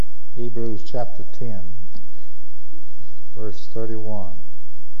Hebrews chapter 10, verse 31.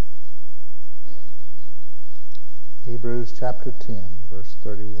 Hebrews chapter 10, verse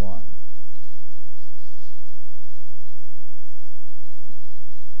 31.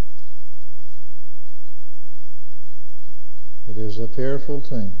 It is a fearful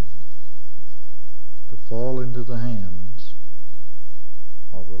thing to fall into the hands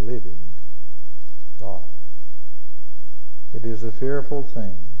of the living God. It is a fearful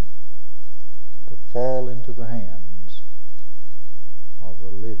thing to fall into the hands of the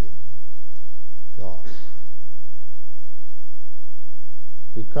living God.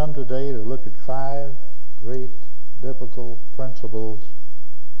 We come today to look at 5 great biblical principles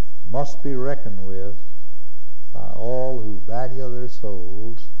must be reckoned with by all who value their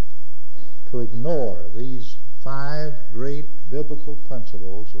souls. To ignore these 5 great biblical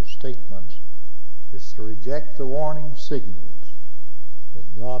principles or statements is to reject the warning signals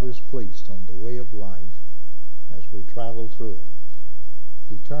that God has placed on the way of life as we travel through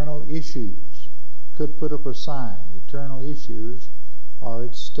it. Eternal issues could put up a sign. Eternal issues are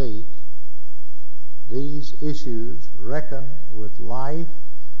at stake. These issues reckon with life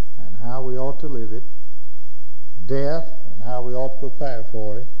and how we ought to live it, death and how we ought to prepare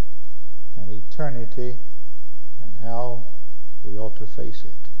for it, and eternity and how we ought to face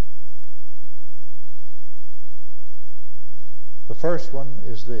it. The first one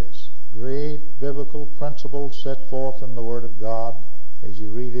is this: great biblical principles set forth in the Word of God as you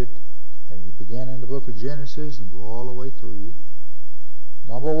read it, and you begin in the book of Genesis and go all the way through.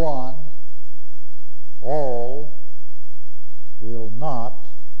 Number 1, all will not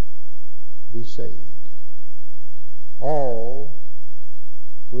be saved. All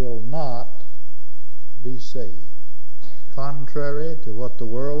will not be saved. Contrary to what the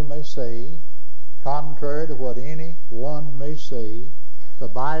world may say, contrary to what anyone may say, the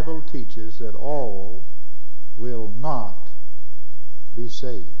Bible teaches that all will not be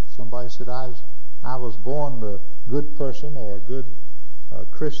saved. Somebody said, I was born a good person or a good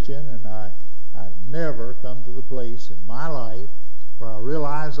Christian, and I've never come to the place in my life where I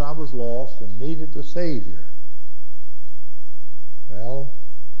realized I was lost and needed the Savior. Well,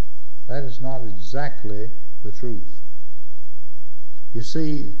 that is not exactly the truth. You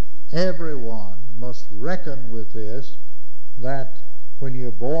see, everyone must reckon with this, that when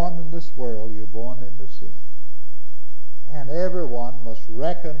you're born in this world, you're born into sin. And everyone must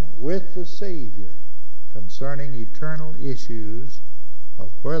reckon with the Savior concerning eternal issues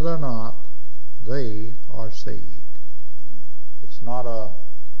of whether or not they are saved. It's not a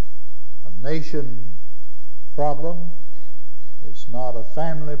nation problem. It's not a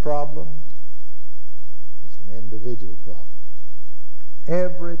family problem. It's an individual problem.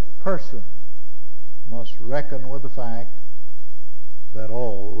 Every person must reckon with the fact that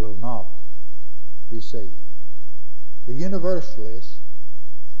all will not be saved. The Universalists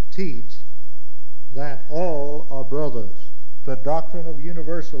teach that all are brothers. The doctrine of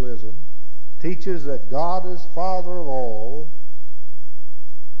universalism teaches that God is Father of all,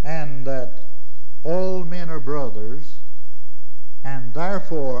 and that all men are brothers, and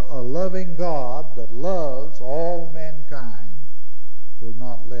therefore a loving God that loves all mankind will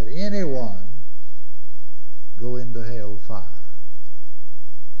not let anyone go into hell fire.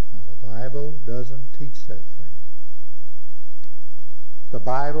 Now, the Bible doesn't teach that, friend. The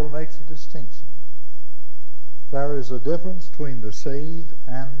Bible makes a distinction. There is a difference between the saved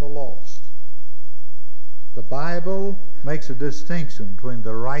and the lost. The Bible makes a distinction between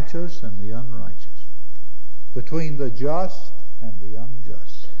the righteous and the unrighteous, between the just and the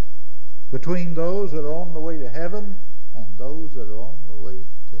unjust, between those that are on the way to heaven and those that are on the way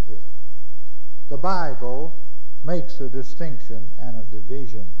to hell. The Bible makes a distinction and a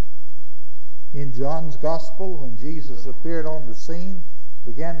division. In John's Gospel, when Jesus appeared on the scene,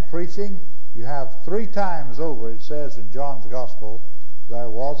 began preaching, you have 3 times over, it says in John's Gospel, there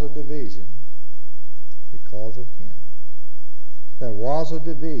was a division because of him. There was a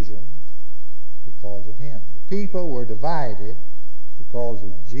division because of him. The people were divided because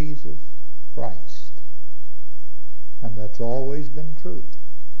of Jesus Christ. And that's always been true.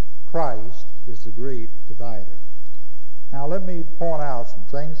 Christ is the great divider. Now let me point out some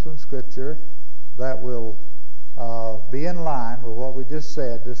things from Scripture that will be in line with what we just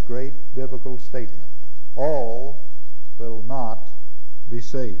said, this great biblical statement. All will not be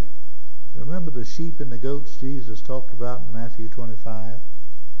saved. Remember the sheep and the goats Jesus talked about in Matthew 25?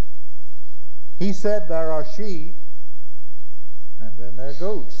 He said there are sheep and then there are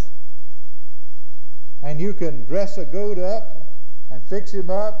goats. And you can dress a goat up and fix him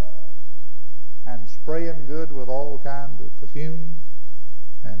up and spray him good with all kinds of perfume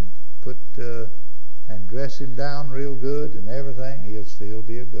and put and dress him down real good and everything, he'll still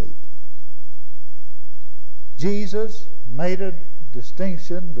be a goat. Jesus made a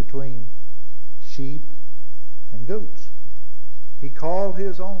distinction between sheep and goats. He called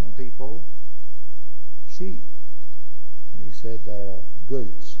his own people sheep, and he said there are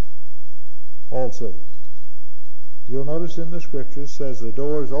goats also. You'll notice in the scriptures says the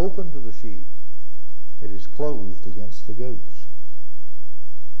door is open to the sheep, it is closed against the goats.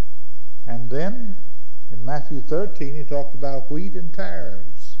 And then in Matthew 13 he talked about wheat and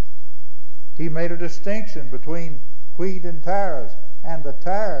tares. He made a distinction between wheat and tares, and the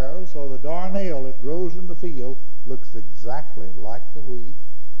tares, or the darnel that grows in the field, looks exactly like the wheat,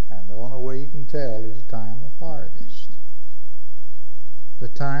 and the only way you can tell is the time of harvest. The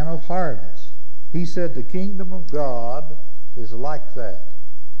time of harvest. He said the kingdom of God is like that.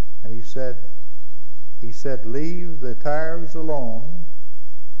 And he said, leave the tares alone,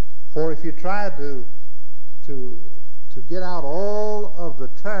 for if you try to get out all of the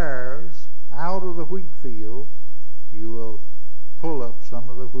tares out of the wheat field, you will pull up some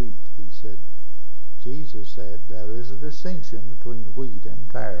of the wheat. He said, Jesus said there is a distinction between wheat and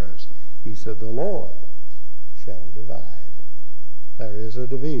tares. He said the Lord shall divide. There is a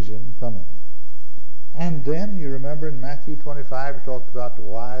division coming. And then you remember in Matthew 25 he talked about the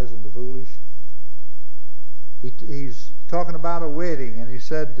wise and the foolish. He's talking about a wedding, and he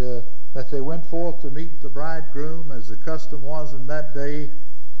said that they went forth to meet the bridegroom as the custom was in that day,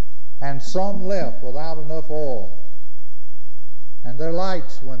 and some left without enough oil, and their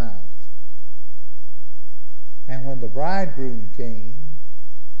lights went out. And when the bridegroom came,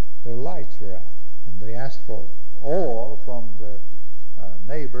 their lights were out, and they asked for oil from their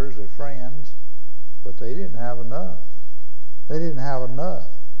neighbors or friends, but they didn't have enough. They didn't have enough.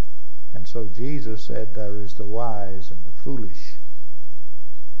 And so Jesus said there is the wise and the foolish.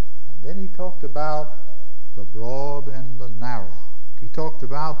 And then he talked about the broad and the narrow. He talked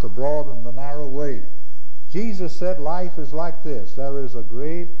about the broad and the narrow way. Jesus said life is like this. There is a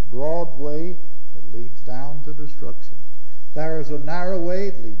great broad way that leads down to destruction. There is a narrow way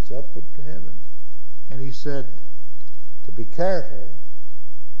that leads upward to heaven. And he said to be careful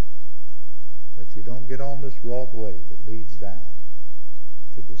that you don't get on this broad way that leads down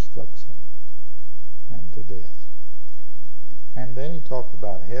to destruction and to death. And then he talked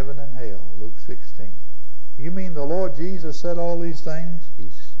about heaven and hell, Luke 16. You mean the Lord Jesus said all these things? He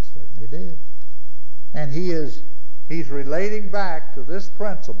certainly did. And he's relating back to this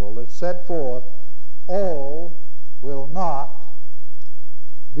principle that's set forth, all will not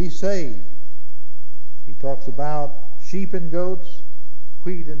be saved. He talks about sheep and goats,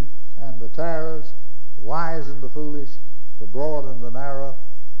 wheat and the tares, the wise and the foolish, the broad and the narrow,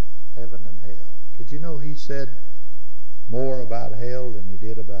 heaven and hell. Did you know he said more about hell than he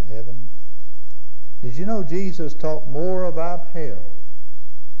did about heaven? Did you know Jesus taught more about hell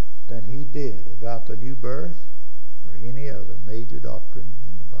than he did about the new birth or any other major doctrine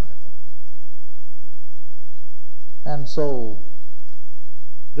in the Bible? And so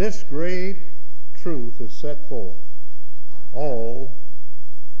this great truth is set forth. All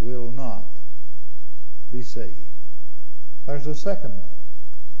will not be saved. There's a second one,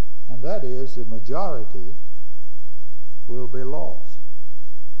 and that is the majority will be lost.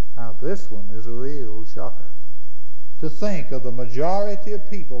 Now this one is a real shocker. To think of the majority of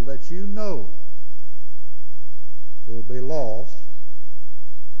people that you know will be lost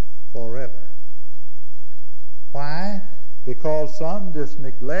forever. Why? Because some just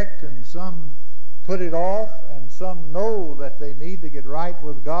neglect, and some put it off, and some know that they need to get right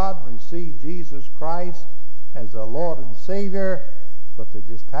with God and receive Jesus Christ as their Lord and Savior, but they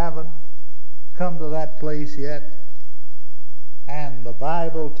just haven't come to that place yet. And the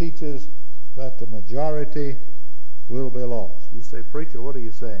Bible teaches that the majority will be lost. You say, preacher, what are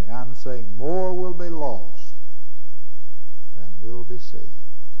you saying? I'm saying more will be lost than will be saved.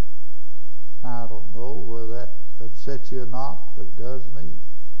 Now, I don't know whether that upsets you or not, but it does me.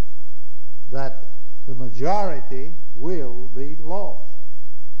 That the majority will be lost.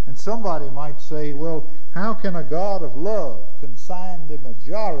 And somebody might say, well, how can a God of love consign the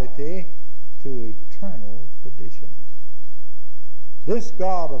majority to eternal perdition? This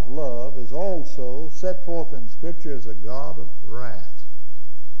God of love is also set forth in Scripture as a God of wrath,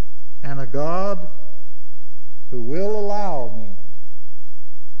 and a God who will allow men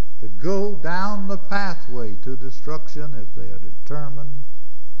to go down the pathway to destruction if they are determined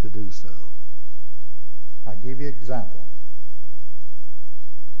to do so. I'll give you an example.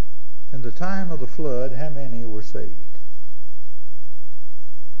 In the time of the flood, how many were saved?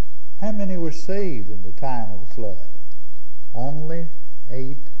 How many were saved in the time of the flood? Only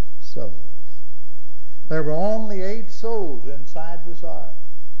 8 souls. There were only 8 souls inside this ark.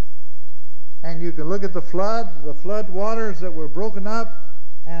 And you can look at the flood waters that were broken up,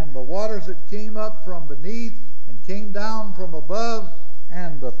 and the waters that came up from beneath and came down from above,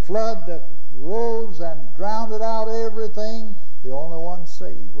 and the flood that rose and drowned out everything. The only ones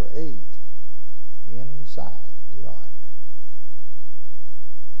saved were 8 inside the ark.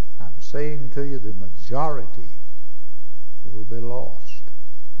 I'm saying to you, the majority will be lost.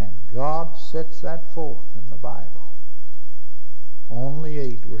 And God sets that forth in the Bible. Only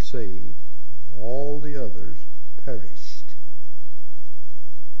 8 were saved, and all the others perished.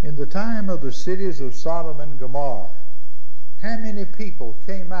 In the time of the cities of Sodom and Gomorrah, how many people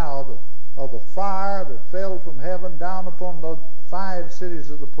came out of the fire that fell from heaven down upon the 5 cities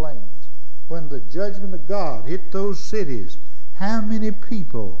of the plains? When the judgment of God hit those cities, how many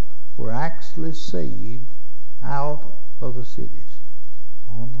people were actually saved out of the cities?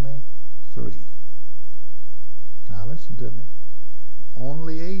 Only 3. Now listen to me.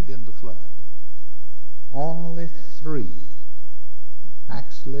 Only 8 in the flood. Only 3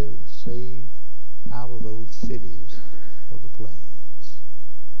 actually were saved out of those cities of the plains.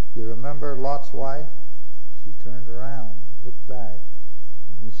 You remember Lot's wife? She turned around, looked back,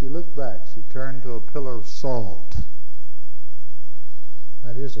 and when she looked back, she turned to a pillar of salt.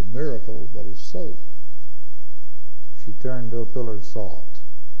 That is a miracle, but it's so. She turned to a pillar of salt.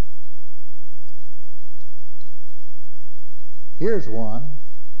 Here's one.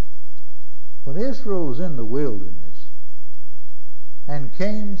 When Israel was in the wilderness and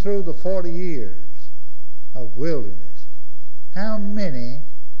came through the 40 years of wilderness, how many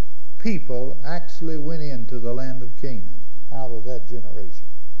people actually went into the land of Canaan out of that generation?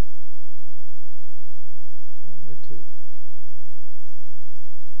 Only 2.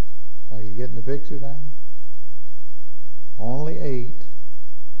 Are you getting the picture now? Only 8,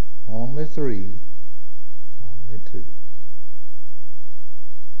 only 3, only 2.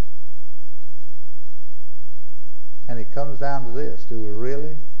 And it comes down to this. Do we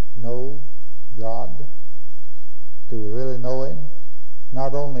really know God? Do we really know Him?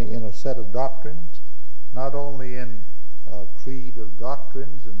 Not only in a set of doctrines, not only in a creed of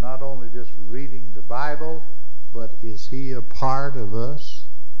doctrines, and not only just reading the Bible, but is He a part of us?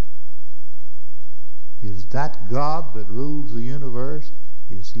 Is that God that rules the universe,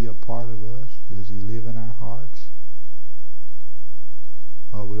 is He a part of us? Does He live in our hearts?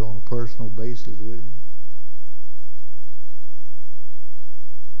 Are we on a personal basis with Him?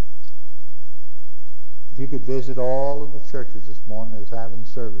 If you could visit all of the churches this morning that's having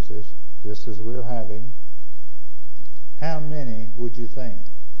services, just as we're having, how many would you think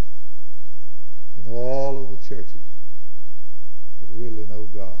in all of the churches that really know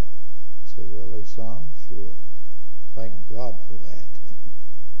God? You say, well, there's some, sure. Thank God for that.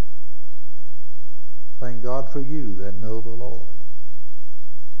 Thank God for you that know the Lord.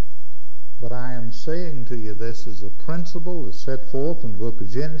 But I am saying to you, this is a principle that's set forth in the book of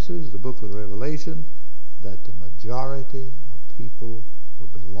Genesis, the book of Revelation, that the majority of people will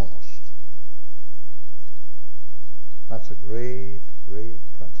be lost. That's a great, great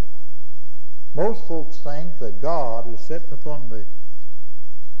principle. Most folks think that God is sitting upon the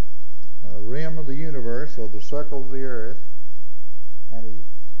rim of the universe, or the circle of the earth, and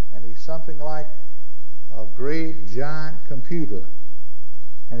he's something like a great giant computer.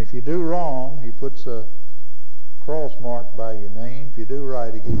 And if you do wrong, he puts a cross mark by your name. If you do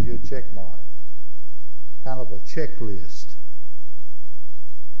right, he gives you a check mark. Kind of a checklist.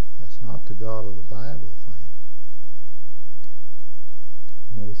 That's not the God of the Bible, friend.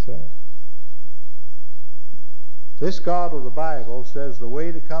 No, sir. This God of the Bible says the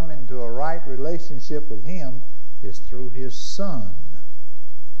way to come into a right relationship with Him is through His Son,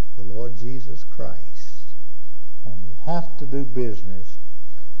 the Lord Jesus Christ. And we have to do business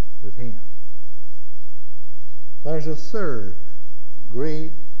with Him. There's a third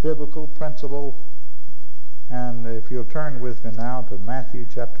great biblical principle, and if you'll turn with me now to Matthew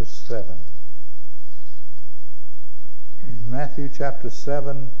chapter 7. In Matthew chapter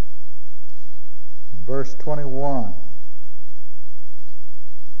 7 and verse 21.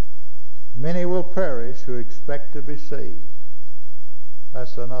 Many will perish who expect to be saved.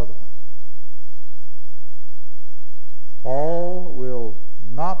 That's another one. All will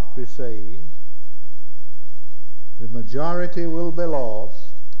not be saved. The majority will be lost.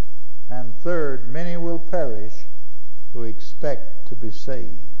 And third, many will perish who expect to be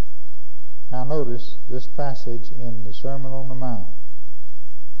saved. Now notice this passage in the Sermon on the Mount.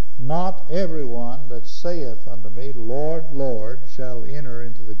 Not everyone that saith unto me, Lord, Lord, shall enter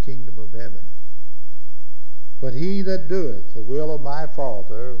into the kingdom of heaven, but he that doeth the will of my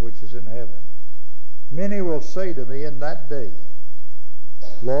Father which is in heaven. Many will say to me in that day,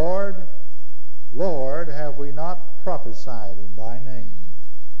 Lord, Lord, have we not prophesied in thy name,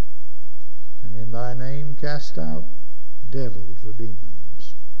 and in thy name cast out devils or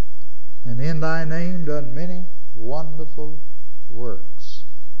demons, and in thy name done many wonderful works?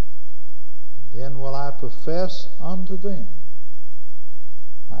 And then will I profess unto them,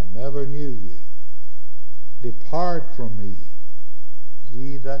 I never knew you. Depart from me,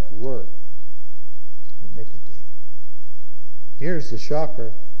 ye that work iniquity. Here's the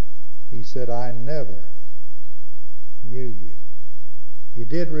shocker. He said, I never knew you. You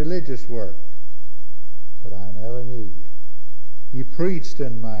did religious work, but I never knew you. You preached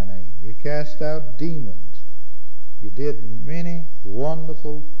in my name. You cast out demons. You did many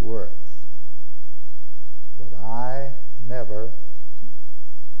wonderful works, but I never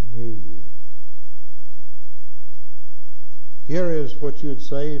knew you. Here is what you'd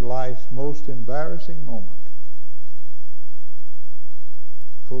say life's most embarrassing moment.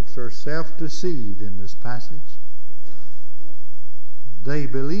 Folks are self-deceived in this passage. They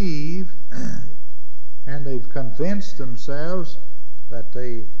believe and they've convinced themselves that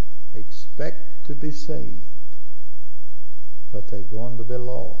they expect to be saved, but they're going to be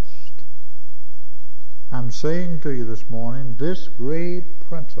lost. I'm saying to you this morning, this great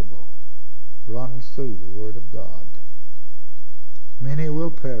principle runs through the Word of God. Many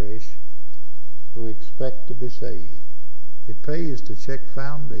will perish who expect to be saved. It pays to check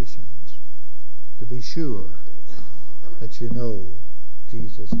foundations, to be sure that you know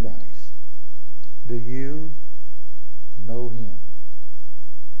Jesus Christ. Do you know Him?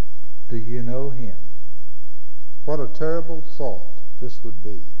 Do you know Him? What a terrible thought this would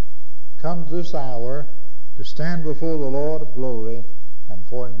be. Comes this hour to stand before the Lord of glory and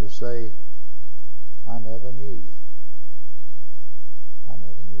for Him to say, I never knew you. I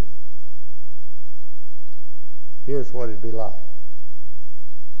never knew you. Here's what it'd be like.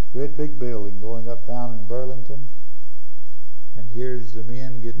 Great big building going up down in Burlington, and here's the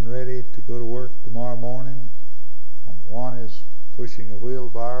men getting ready to go to work tomorrow morning, and one is pushing a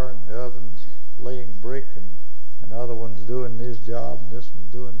wheelbarrow, and the other one's laying brick, and the other one's doing his job, and this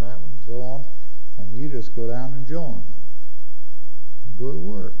one's doing that one, and so on, and you just go down and join them and go to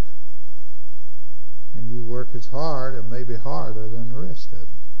work. And you work as hard, and maybe harder than the rest of them.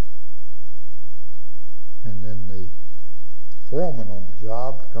 And then the foreman on the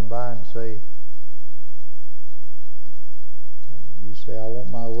job come by and say, and you say, I want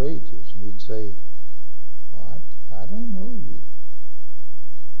my wages. And you'd say, well, I don't know you.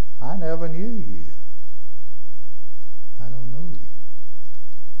 I never knew you. I don't know you.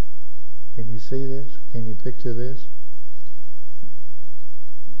 Can you see this? Can you picture this?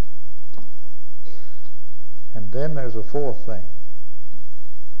 And then there's a fourth thing.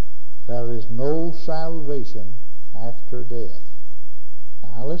 There is no salvation after death.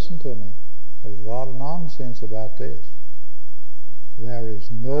 Now listen to me. There's a lot of nonsense about this. There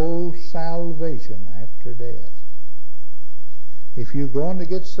is no salvation after death. If you're going to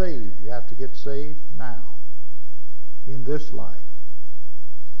get saved, you have to get saved now, in this life.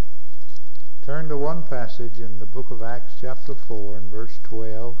 Turn to one passage in the book of Acts chapter 4 and verse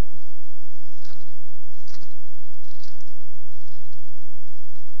 12.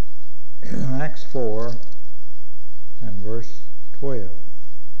 Acts 4 and verse 12.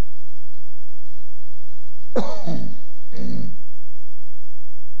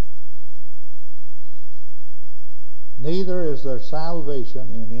 Neither is there salvation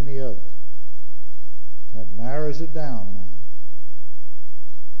in any other. That narrows it down now.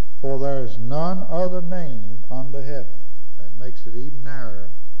 For there is none other name under heaven. That makes it even narrower.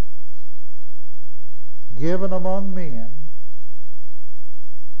 Given among men,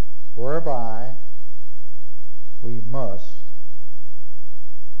 whereby we must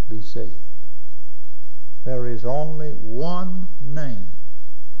be saved. There is only one name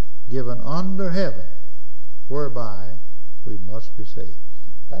given under heaven whereby we must be saved.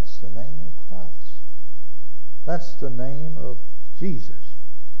 That's the name of Christ. That's the name of Jesus.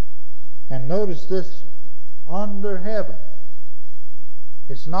 And notice this, under heaven.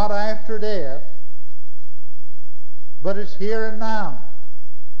 It's not after death, but it's here and now.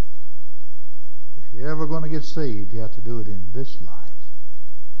 If you're ever going to get saved, you have to do it in this life.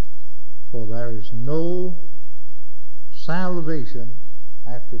 For there is no salvation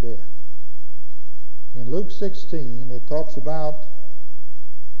after death. In Luke 16, it talks about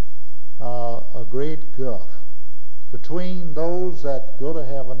a great gulf between those that go to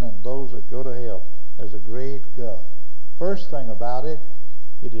heaven and those that go to hell. There's a great gulf. First thing about it,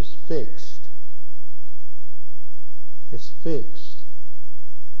 it is fixed. It's fixed.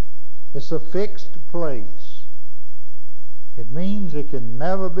 It's a fixed place. It means it can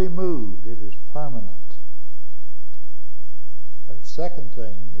never be moved. It is permanent. The second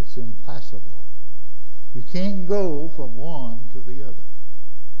thing, it's impassable. You can't go from one to the other.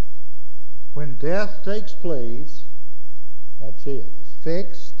 When death takes place, that's it. It's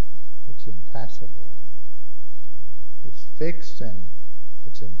fixed, it's impassable. It's fixed and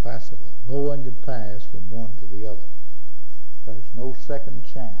it's impassable. No one can pass from one to the other. There's no second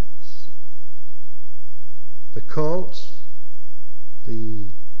chance. The cults, the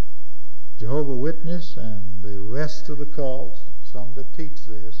Jehovah's Witness, and the rest of the cults, some that teach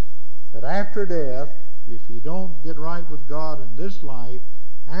this, that after death, if you don't get right with God in this life,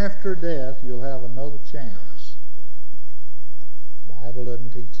 after death you'll have another chance. The Bible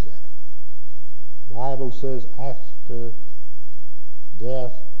doesn't teach that. The Bible says after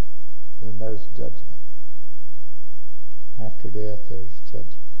death, then there's judgment. After death, there's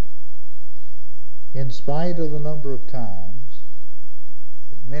judgment. In spite of the number of times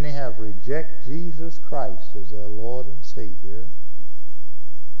that many have rejected Jesus Christ as their Lord and Savior,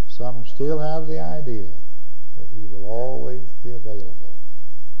 some still have the idea that He will always be available.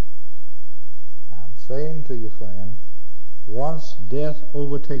 I'm saying to you, friend, once death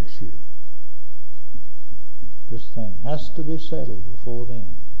overtakes you, this thing has to be settled before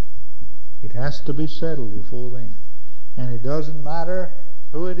then. It has to be settled before then. And it doesn't matter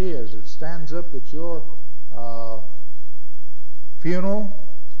who it is that stands up at your funeral,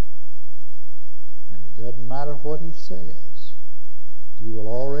 and it doesn't matter what he says. You will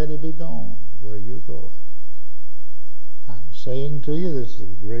already be gone to where you're going. I'm saying to you, this is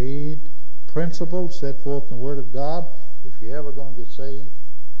a great principle set forth in the Word of God. If you're ever going to get saved,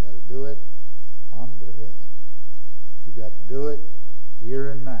 you got to do it under heaven. You got to do it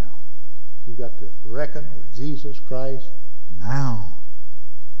here and now. You got to reckon with Jesus Christ now.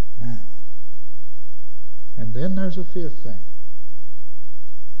 Now. And then there's a fifth thing.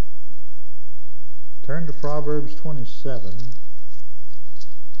 Turn to Proverbs 27.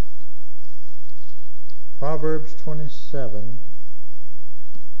 Proverbs 27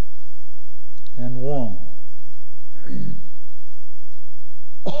 and 1.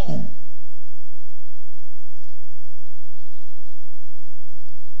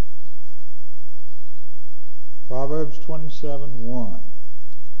 Proverbs 27:1.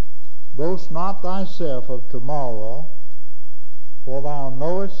 Boast not thyself of tomorrow, for thou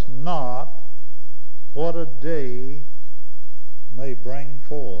knowest not what a day may bring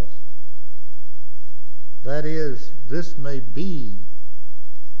forth. That is, this may be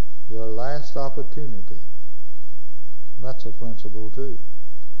your last opportunity. That's a principle too.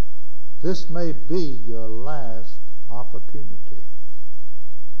 This may be your last opportunity.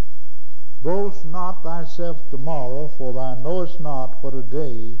 Boast not thyself tomorrow, for thou knowest not what a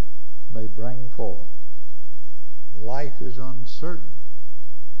day may bring forth. Life is uncertain.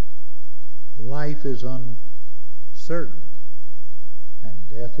 Life is uncertain. And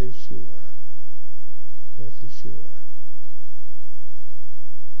death is sure. Death is sure.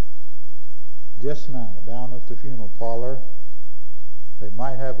 Just now, down at the funeral parlor, they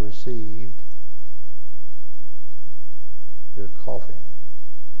might have received your coffin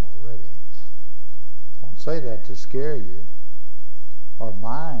already. Don't say that to scare you, or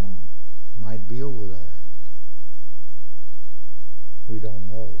mine might be over there. We don't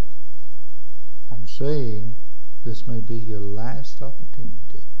know. I'm saying this may be your last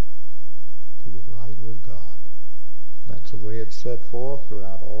opportunity to get right with God. That's the way it's set forth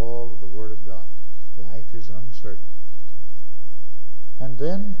throughout all of the Word of God. Life is uncertain. And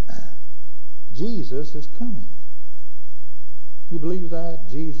then Jesus is coming. You believe that?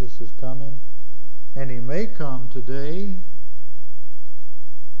 Jesus is coming. And He may come today.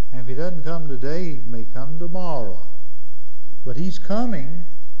 And if He doesn't come today, He may come tomorrow. But He's coming.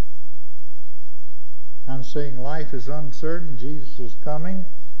 I'm saying life is uncertain. Jesus is coming.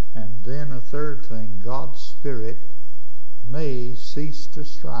 And then a third thing, God's Spirit may cease to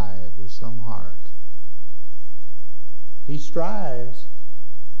strive with some heart. He strives.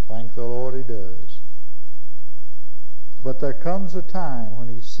 Thank the Lord He does. But there comes a time when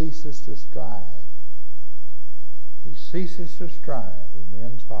He ceases to strive. He ceases to strive with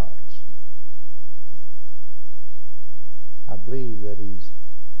men's hearts. I believe that He's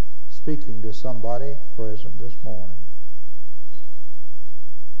speaking to somebody present this morning.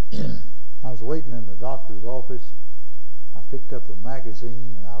 I was waiting in the doctor's office. I picked up a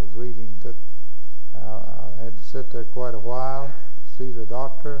magazine and I was reading. I had to sit there quite a while to see the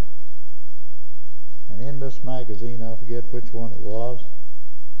doctor. And in this magazine, I forget which one it was,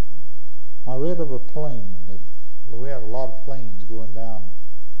 I read of a plane that, well, we have a lot of planes going down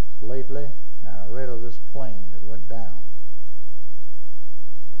lately, And I read of this plane that went down.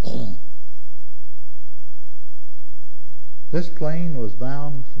 This plane was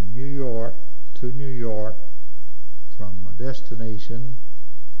bound from New York to New York, from a destination,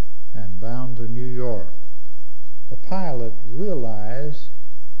 and bound to New York. The pilot realized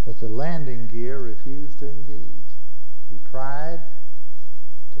that the landing gear refused to engage. He tried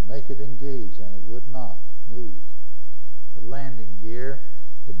to make it engage, and it would not move. The landing gear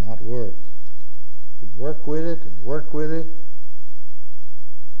would not work. He worked with it and worked with it,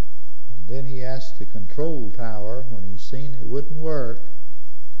 and then he asked the control tower, when he seen it wouldn't work,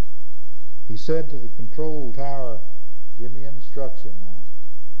 he said to the control tower, "Give me instruction now.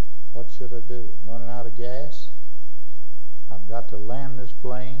 What should I do? I'm running out of gas. I've got to land this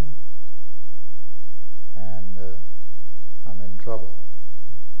plane, and I'm in trouble."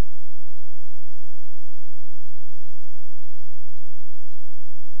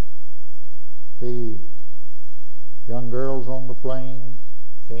 The young girls on the plane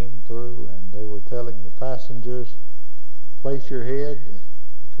came through, and they were telling the passengers, "Place your head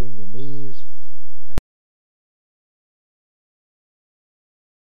between your knees."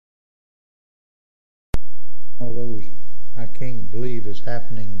 All those "I can't believe it's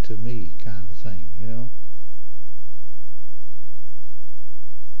happening to me" kind of thing, you know.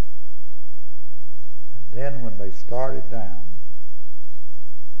 And then when they started down,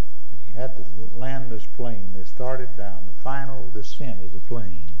 and he had to land this plane, they started down, the final descent of the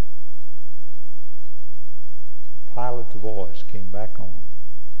plane. The pilot's voice came back on.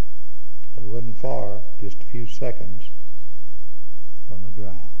 But it wasn't far, just a few seconds from the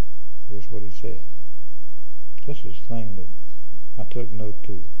ground. Here's what he said. This is the thing that I took note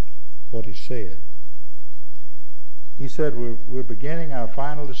to, what he said. He said, we're beginning our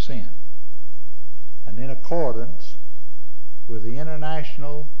final descent, and in accordance with the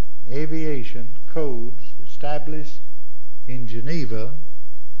international aviation codes established in Geneva,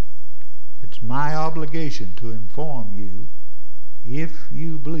 it's my obligation to inform you, if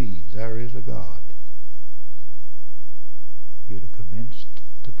you believe there is a God, you're to commence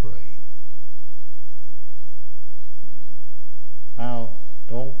to pray. Now,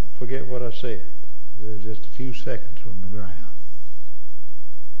 don't forget what I said. There's just a few seconds from the ground.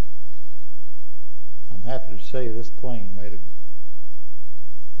 I'm happy to say this plane made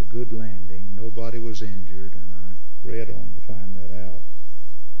a good landing. Nobody was injured, and I read on to find that out.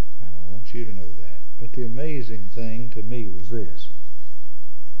 And I want you to know that. But the amazing thing to me was this.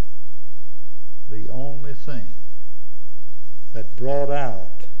 The only thing that brought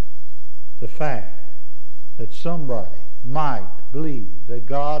out the fact that somebody might believe that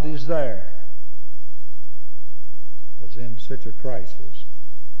God is there was in such a crisis,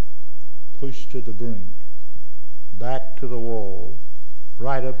 pushed to the brink, back to the wall,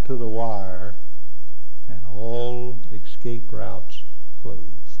 right up to the wire, and all escape routes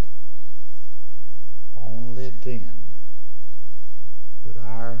closed. Only then would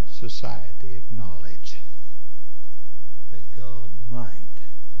our society acknowledge that God might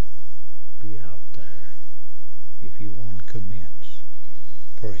be out there if you want to commence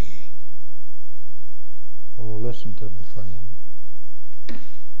praying. Oh, listen to me, friend.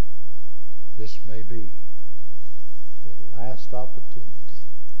 This may be the last opportunity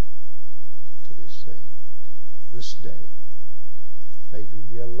to be saved. This day may be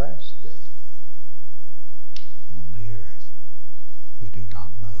your last day on the earth. We do not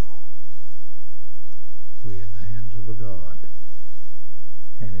know. We're in the hands of a God,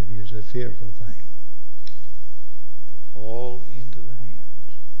 and it is a fearful thing to fall into the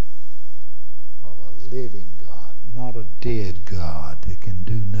hands of a living God, not a dead God that can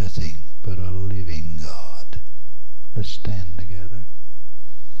do nothing, but a living God. Let's stand together.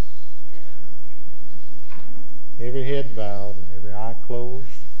 Every head bowed and every eye closed.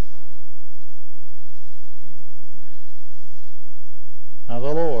 Now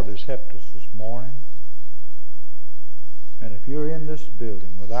the Lord has helped us this morning. And if you're in this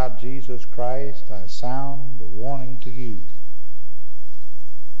building without Jesus Christ, I sound the warning to you.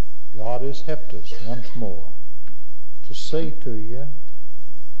 God has helped us once more to say to you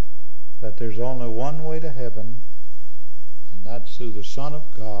that there's only one way to heaven, and that's through the Son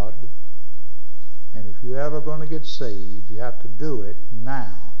of God. And if you're ever going to get saved, you have to do it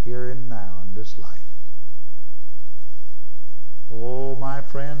now, here and now in this life. Oh, my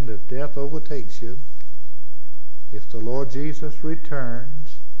friend, if death overtakes you, if the Lord Jesus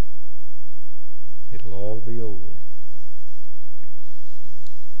returns, it'll all be over.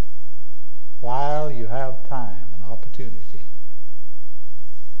 While you have time and opportunity,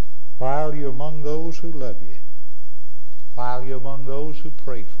 while you're among those who love you, while you're among those who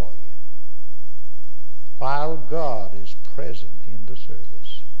pray for you, while God is present in the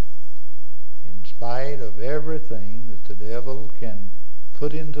service. In spite of everything that the devil can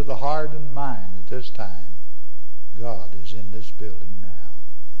put into the heart and mind at this time, God is in this building now.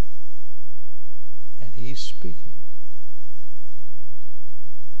 And He's speaking.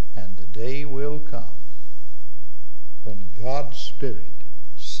 And the day will come when God's Spirit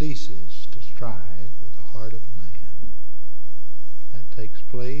ceases to strive with the heart of man. That takes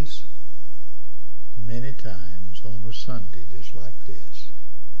place many times on a Sunday just like this,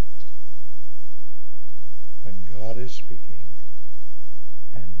 when God is speaking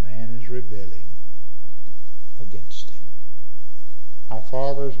and man is rebelling against Him. Our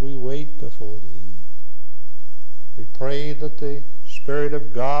Father, as we wait before Thee, we pray that the Spirit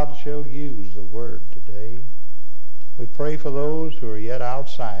of God shall use the Word today. We pray for those who are yet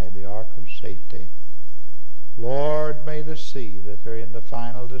outside the ark of safety. Lord, may they see that they're in the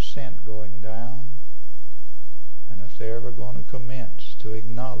final descent going down. And if they're ever going to commence to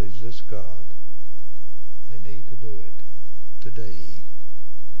acknowledge this God, they need to do it today.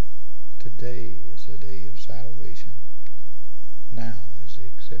 Today is the day of salvation. Now is the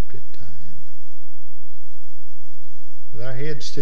accepted time. With our heads still